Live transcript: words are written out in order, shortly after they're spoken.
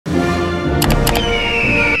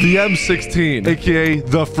The M16, aka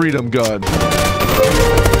the Freedom Gun.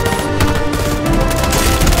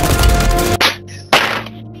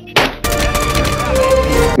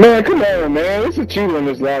 Man, come on, man. It's a cheater in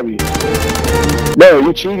this lobby. Bro,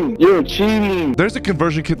 you're cheating. You're cheating. There's a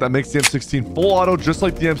conversion kit that makes the M16 full auto, just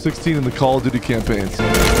like the M16 in the Call of Duty campaigns.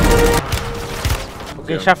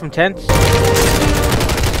 Getting shot from tents.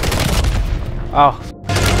 Oh.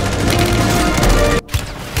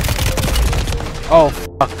 Oh,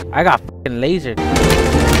 fuck. I got fucking lasered.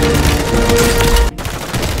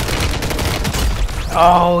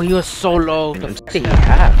 Oh, he was so low. What the fuck did he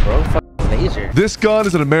have, bro? Fucking laser. This gun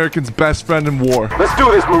is an American's best friend in war. Let's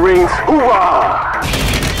do this, Marines. Hoorah!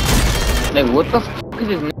 Like, what the fuck is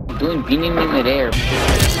this nigga doing beating me in midair?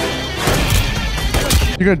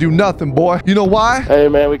 You're gonna do nothing, boy. You know why? Hey,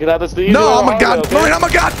 man, we can have this easy. No, I'm a goddamn Marine. I'm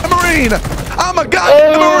a goddamn Marine. I'm a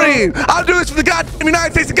goddamn Marine. I'll do this for the goddamn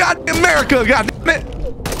United States of goddamn America. Goddamn it.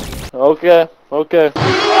 Okay, okay.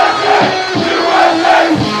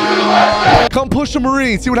 Come push a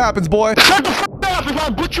Marine. See what happens, boy. Shut the fuck up if I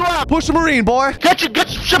put you up. Push a Marine, boy. Get your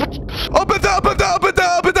shit. Up and up and up and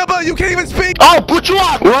up and up. You can't even speak. I'll put you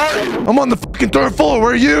up. What? I'm on the fucking 3rd floor.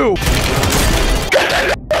 Where are you?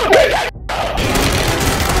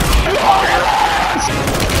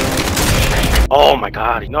 Oh my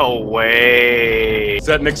god, no way. Is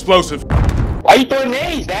that an explosive? Why you throwing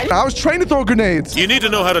nades, daddy? I was trained to throw grenades. You need to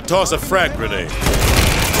know how to toss a frag grenade.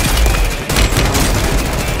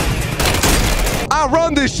 I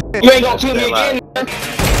run this shit. You ain't gonna kill me again, man.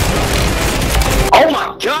 Oh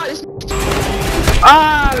my god, this...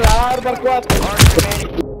 Ah, la barba 4.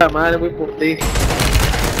 Puta madre, voy por ti.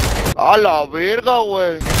 A la verga,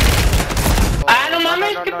 güey. Ah, no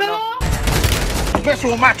mames, ¿qué pedo?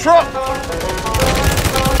 Missile on my truck!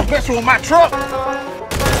 Missile on my truck!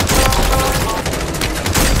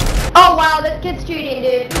 Oh wow, this kid's cheating,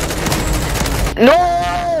 dude.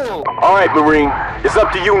 No! All right, Marine. It's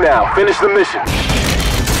up to you now. Finish the mission.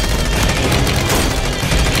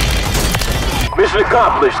 Mission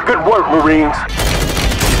accomplished. Good work, Marines.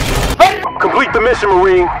 Complete the mission,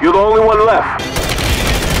 Marine. You're the only one left.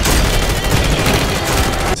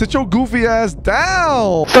 Sit your goofy ass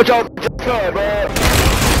down. Such a good, man.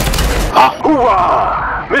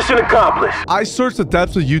 Hoorah! Mission accomplished. I searched the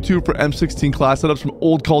depths of YouTube for M16 class setups from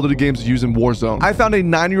old Call of Duty games used in Warzone. I found a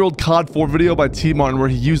 9-year-old COD 4 video by T Martin where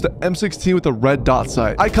he used the M16 with a red dot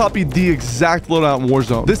sight. I copied the exact loadout in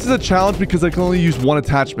Warzone. This is a challenge because I can only use 1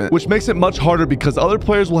 attachment, which makes it much harder because other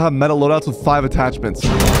players will have meta loadouts with 5 attachments.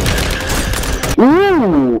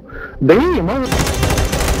 Ooh, damn, man.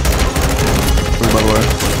 By the way.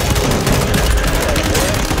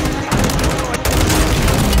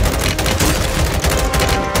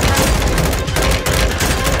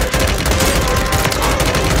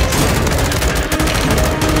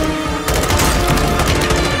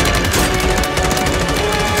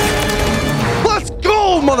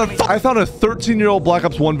 I found a 13-year-old Black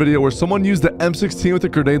Ops 1 video where someone used the M16 with a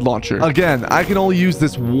grenade launcher. Again, I can only use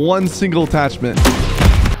this 1 single attachment.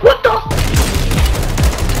 What the?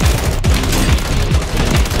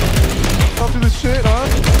 Don't do this shit, huh?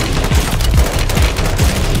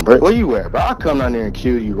 Bro, where you at, bro? I'll come down there and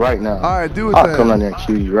kill you right now. Alright, do it I'll then. come down there and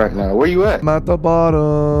kill you right now. Where you at? I'm at the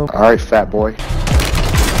bottom. Alright, fat boy.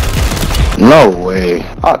 No way.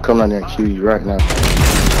 I'll come down there and kill you right now.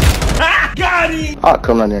 Got him! I'll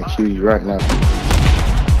come down there and kill you right now.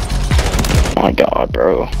 Oh my god,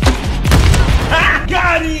 bro.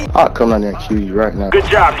 Got him! I'll come down there and kill you right now. Good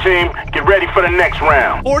job, team. Get ready for the next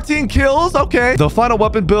round. 14 kills, okay. The final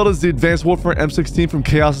weapon build is the Advanced Warfare M16 from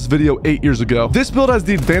Chaos's video 8 years ago. This build has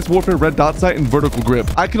the Advanced Warfare red dot sight and vertical grip.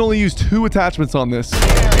 I can only use 2 attachments on this. Can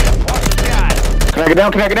I get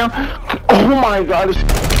down? Can I get down? Oh my god.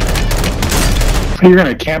 You're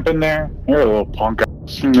gonna camp in there? You're a little punk.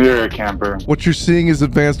 You're a camper. What you're seeing is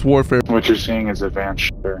Advanced Warfare. What you're seeing is advanced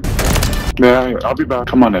shit. Yeah, I'll be back.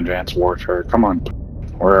 Come on, Advanced Warfare. Come on.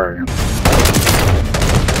 Where are you?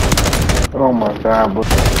 Oh my god.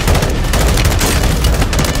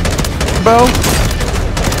 Bro.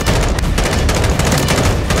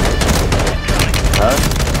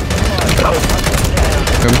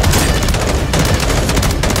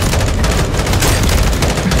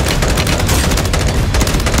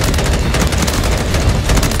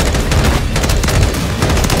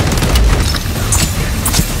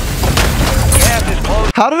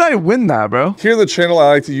 Huh? How did I win that, bro? Here on the channel, I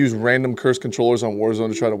like to use random cursed controllers on Warzone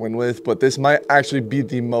to try to win with, but this might actually be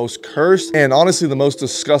the most cursed and honestly the most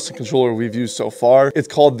disgusting controller we've used so far. It's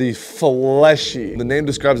called the Fleshy. The name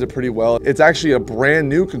describes it pretty well. It's actually a brand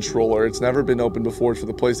new controller. It's never been opened before for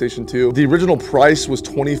the PlayStation 2. The original price was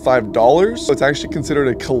 $25, so it's actually considered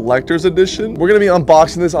a collector's edition. We're gonna be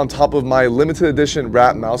unboxing this on top of my limited edition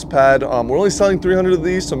wrap mouse pad. We're only selling 300 of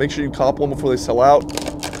these, so make sure you cop one before they sell out.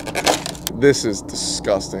 This is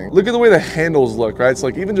disgusting. Look at the way the handles look, right? It's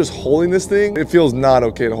like even just holding this thing, it feels not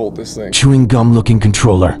okay to hold this thing. Chewing gum looking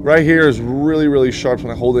controller. Right here is really, really sharp.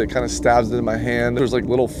 When I hold it, it kind of stabs it in my hand. There's like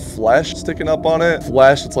little flesh sticking up on it.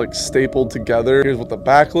 Flesh, it's like stapled together. Here's what the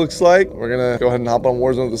back looks like. We're gonna go ahead and hop on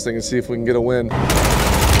Warzone with this thing and see if we can get a win. Get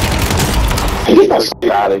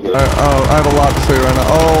out of here. Oh, I have a lot to say right now.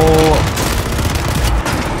 Oh.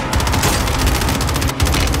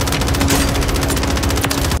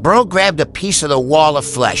 Bro grabbed a piece of the wall of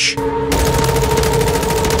flesh.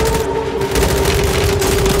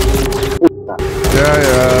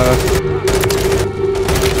 Yeah.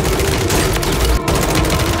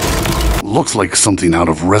 Looks like something out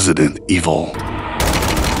of Resident Evil.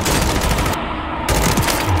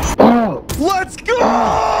 Oh. Let's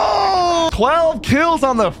go! 12 kills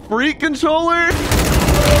on the Freak controller?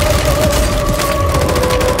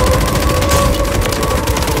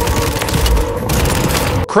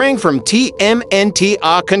 Krang from TMNT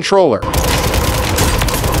controller.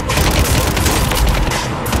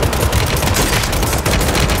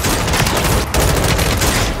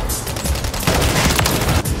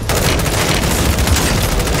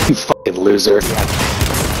 You fucking loser.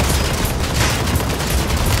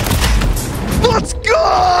 Let's go!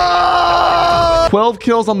 12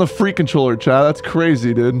 kills on the Freak controller, Chad. That's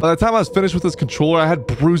crazy, dude. By the time I was finished with this controller, I had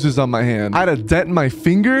bruises on my hand. I had a dent in my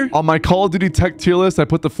finger. On my Call of Duty tech tier list, I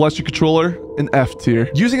put the Fleshy controller in F tier.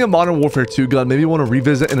 Using a Modern Warfare 2 gun made me want to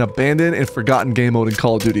revisit an abandoned and forgotten game mode in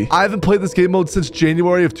Call of Duty. I haven't played this game mode since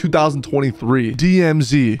January of 2023.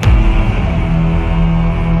 DMZ.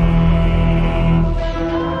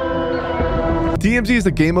 DMZ is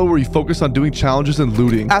a game mode where you focus on doing challenges and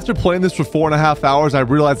looting. After playing this for 4.5 hours, I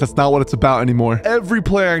realized that's not what it's about anymore. Every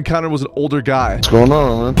player I encountered was an older guy. What's going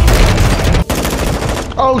on, man?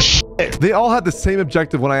 Oh, shit. They all had the same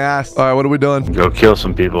objective when I asked, all right, what are we doing? Go kill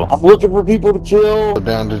some people. I'm looking for people to kill. We're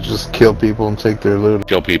down to just kill people and take their loot.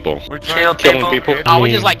 Kill people. We're killing people. Oh, we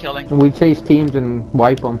just like killing. We chase teams and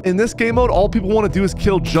wipe them. In this game mode, all people want to do is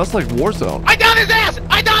kill, just like Warzone. I down his ass!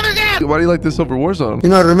 I down his ass! Why do you like this over Warzone? You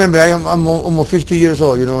know, remember, I'm almost 50 years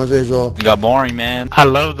old, you know what I'm saying? So It got boring, man. I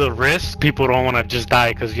love the risk. People don't want to just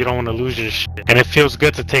die because you don't want to lose your shit. And it feels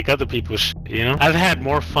good to take other people's shit, you know? I've had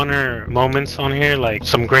more funner moments on here, like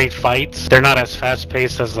some great fights. They're not as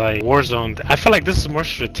fast-paced as like Warzone. I feel like this is more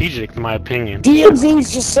strategic, in my opinion. DMZ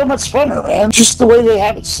is just so much funner, man. Just the way they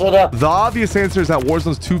have it set up. The obvious answer is that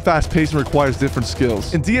Warzone's too fast-paced and requires different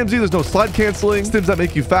skills. In DMZ, there's no slide canceling, stims that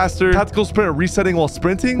make you faster, tactical sprint or resetting while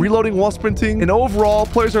sprinting, reloading while sprinting, and overall,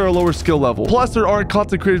 players are a lower skill level. Plus, there aren't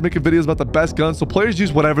content creators making videos about the best guns, so players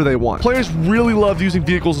use whatever they want. Players really love using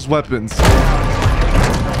vehicles as weapons.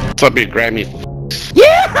 What's up, big Grammy?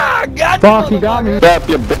 Yeah! Got Fuck, you got me. Stop,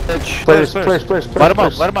 you bitch. Players. Let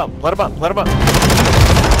him up.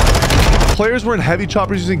 Players were in heavy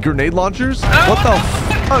choppers using grenade launchers. What the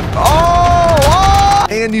fuck? Oh!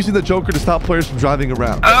 And using the Joker to stop players from driving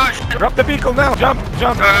around. Drop the vehicle now. Jump.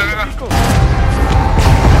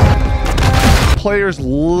 Players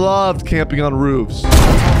loved camping on roofs.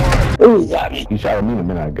 Ooh, you got me. You shot at me in a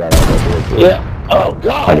minute. I got it. Yeah. Oh,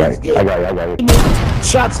 God. I got it.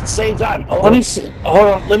 Shots at the same time. Oh, let me see. Hold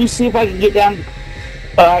on. Let me see if I can get down.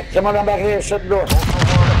 All right, come on down back here. Shut the door.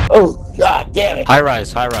 Oh, God damn it. High rise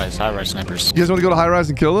snipers. You guys want to go to high rise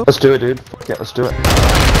and kill them? Let's do it, dude. Yeah, let's do it.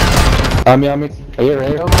 I'm right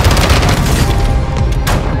here.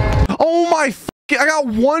 Oh my f***ing, I got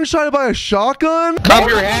one-shotted by a shotgun? Cup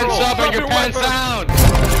your hands up and your pants down.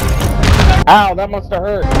 Ow, that must have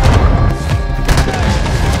hurt.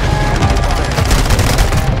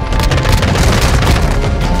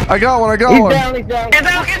 I got one. He's down. Get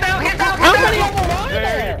down! How many of them are there?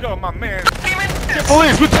 There you go, my man.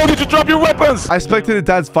 Police, we told you to drop your weapons. I spectated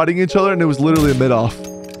dads fighting each other and it was literally a mid-off.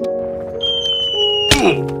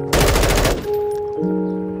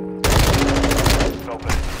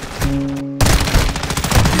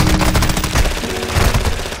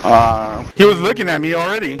 He was looking at me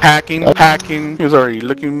already. Hacking. He was already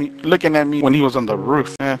looking at me when he was on the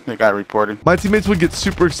roof. They got reported. My teammates would get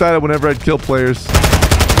super excited whenever I'd kill players.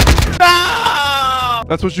 No!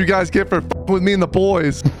 That's what you guys get for f***ing with me and the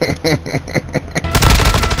boys.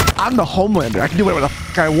 I'm I'm the Homelander. I can do whatever the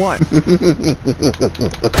fuck I want.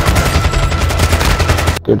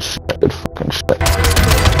 Good shit. Good fucking shit.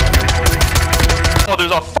 Oh,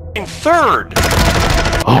 there's a fucking third.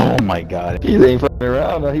 Oh my god. He ain't fucking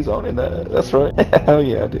around. No, he's owning that. That's right. Hell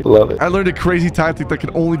yeah, dude. Love it. I learned a crazy tactic that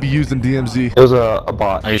can only be used in DMZ. It was a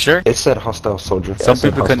bot. Are you sure? It said hostile soldier. Some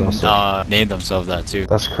people couldn't name themselves that too.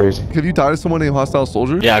 That's crazy. Have you died to someone named Hostile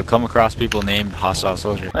Soldier? Yeah, I've come across people named Hostile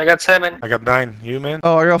Soldier. I got 7. I got 9. You, man?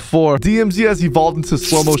 Oh, I got 4. DMZ has evolved into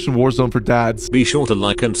slow motion Warzone for dads. Be sure to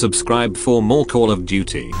like and subscribe for more Call of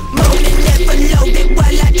Duty.